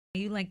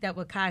linked up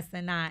with Kai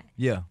Cenat.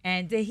 Yeah.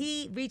 And did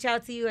he reach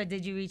out to you or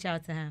did you reach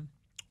out to him?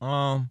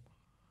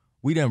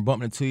 We done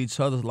bumped into each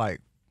other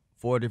like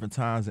 4 different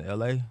times in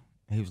LA. And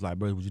he was like,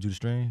 bro, would you do the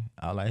stream?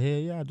 I was like, hell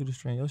yeah, I'll do the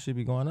stream. Your shit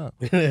be going up.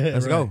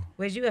 Let's go.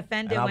 Was you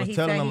offended when he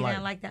said he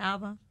didn't like the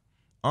album?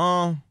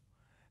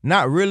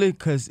 Not really,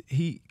 cause at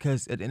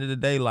the end of the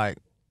day, like,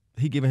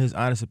 he giving his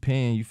honest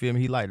opinion, you feel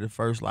me? He liked the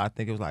first, like, I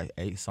think it was like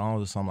 8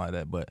 songs or something like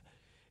that. But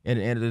at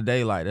the end of the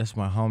day, like, that's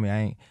my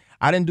homie.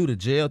 I didn't do the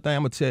jail thing.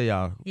 I'm gonna tell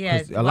y'all.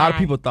 Yes. A lot of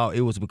people thought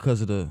it was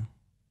because of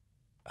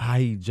how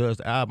he judged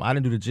the album. I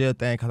didn't do the jail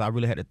thing because I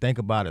really had to think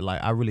about it.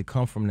 Like, I really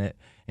come from that,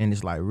 and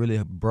it's like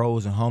really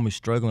bros and homies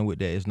struggling with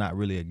that. It's not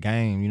really a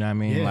game, you know what I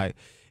mean? Yeah. Like,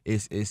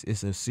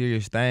 it's a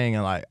serious thing,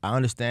 and like, I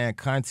understand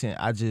content.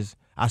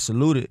 I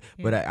salute it,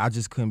 but I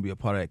just couldn't be a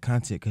part of that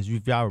content because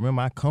if y'all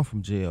remember, I come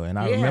from jail, and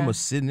I remember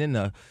sitting in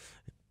there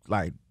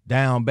like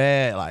down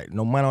bad, like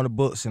no money on the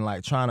books, and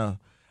like trying to.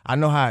 I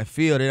know how I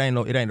feel. It ain't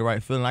the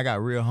right feeling. I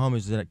got real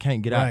homies that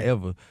can't get out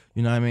ever.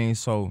 You know what I mean?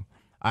 So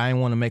I ain't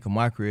want to make a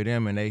mockery of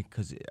them, and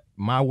cause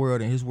my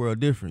world and his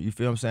world different. You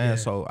feel what I'm saying? Yeah.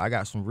 So I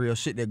got some real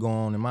shit that going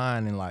on in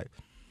mine, and like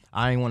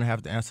I ain't want to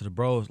have to answer the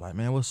bros like,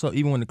 man, what's up?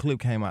 Even when the clip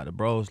came out, the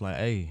bros like,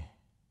 hey,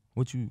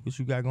 what you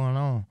got going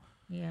on?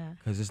 Yeah.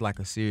 Cause it's like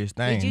a serious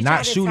thing.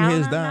 Not shooting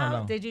his down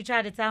though. Did you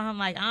try to tell him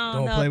like, I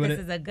don't know if this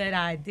is a good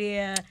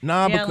idea?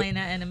 Nah, jail ain't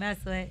nothing to mess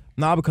with.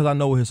 Nah, because I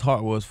know what his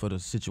heart was for the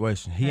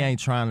situation. He ain't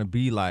trying to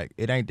be like,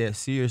 it ain't that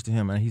serious to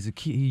him, and he's a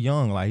kid. He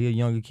young, like he a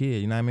younger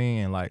kid. You know what I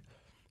mean? And like,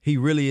 he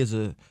really is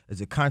a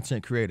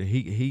content creator.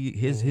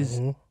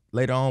 His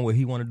later on what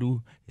he want to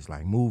do is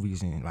like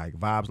movies and like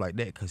vibes like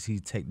that, because he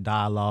take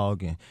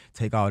dialogue and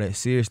take all that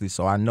seriously.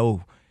 So I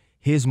know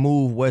his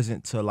move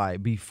wasn't to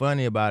like be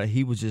funny about it.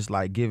 He was just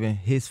like giving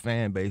his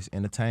fan base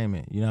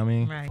entertainment. You know what I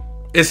mean? Right.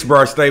 It's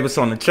Brice Davis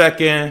on the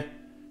check-in,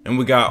 and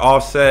we got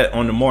Offset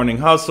on the Morning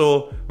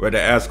Hustle, where they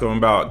ask him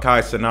about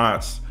Kai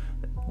Cenat's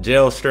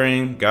jail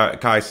stream. Got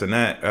Kai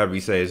Cenat, however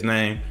you say his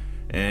name.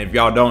 And if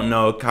y'all don't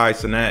know, Kai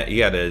Cenat, he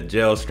had a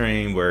jail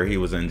stream where he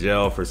was in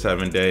jail for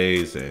 7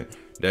 days, and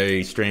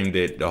they streamed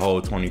it the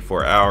whole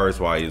 24 hours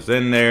while he was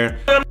in there.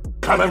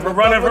 Coming from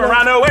running from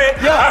run away.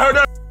 Yeah, I heard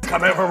that.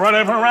 Coming from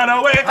running from run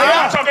away.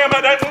 I'm talking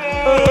about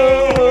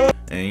that.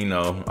 And you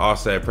know,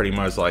 Offset pretty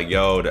much like,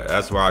 yo,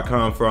 that's where I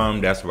come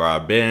from. That's where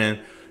I've been.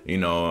 You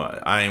know,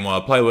 I ain't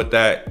want to play with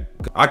that.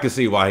 I can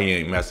see why he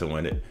ain't messing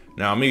with it.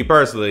 Now, me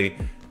personally,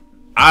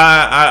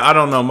 I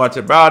don't know much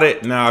about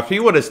it. Now, if he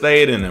would have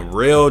stayed in a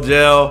real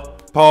jail,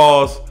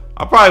 pause,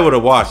 I probably would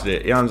have watched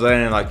it. You know what I'm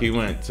saying? Like, he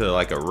went to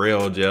like a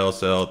real jail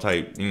cell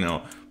type, you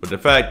know. But the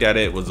fact that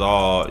it was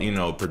all, you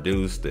know,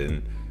 produced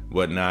and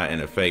whatnot in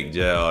a fake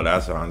jail,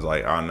 that sounds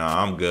like, oh no,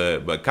 I'm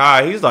good. But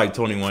Kai, he's like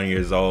 21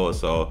 years old,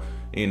 so,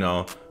 you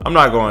know, I'm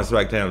not going to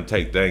expect him to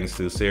take things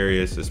too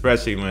serious,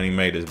 especially when he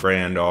made his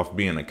brand off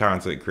being a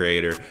content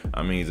creator.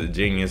 I mean, he's a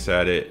genius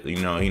at it.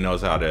 You know, he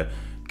knows how to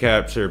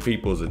capture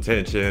people's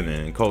attention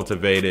and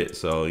cultivate it,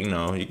 so, you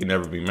know, you can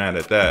never be mad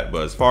at that.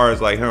 But as far as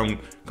like him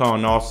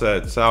calling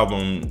Offset's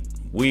album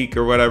weak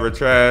or whatever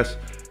trash,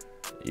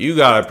 you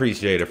gotta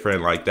appreciate a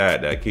friend like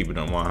that keeping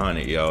them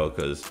 100, yo,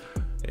 because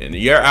and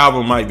your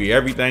album might be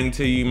everything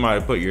to you. You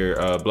might put your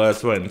blood,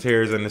 sweat, and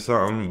tears into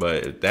something,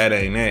 but if that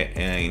ain't it, it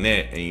ain't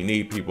it. And you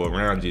need people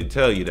around you to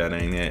tell you that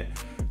ain't it.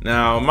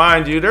 Now,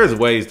 mind you, there's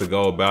ways to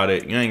go about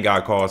it. You ain't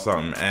gotta call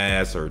something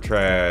ass or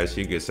trash.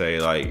 You could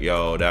say like,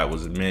 yo, that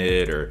was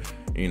mid, or,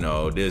 you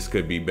know, this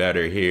could be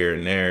better here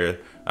and there.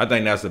 I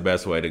think that's the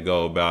best way to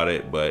go about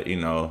it. But, you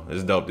know,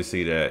 it's dope to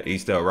see that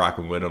he's still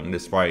rocking with him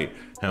despite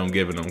him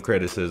giving him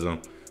criticism.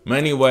 But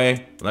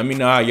anyway, let me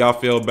know how y'all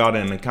feel about it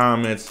in the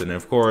comments. And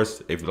of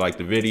course, if you like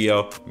the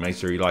video, make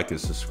sure you like and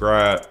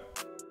subscribe.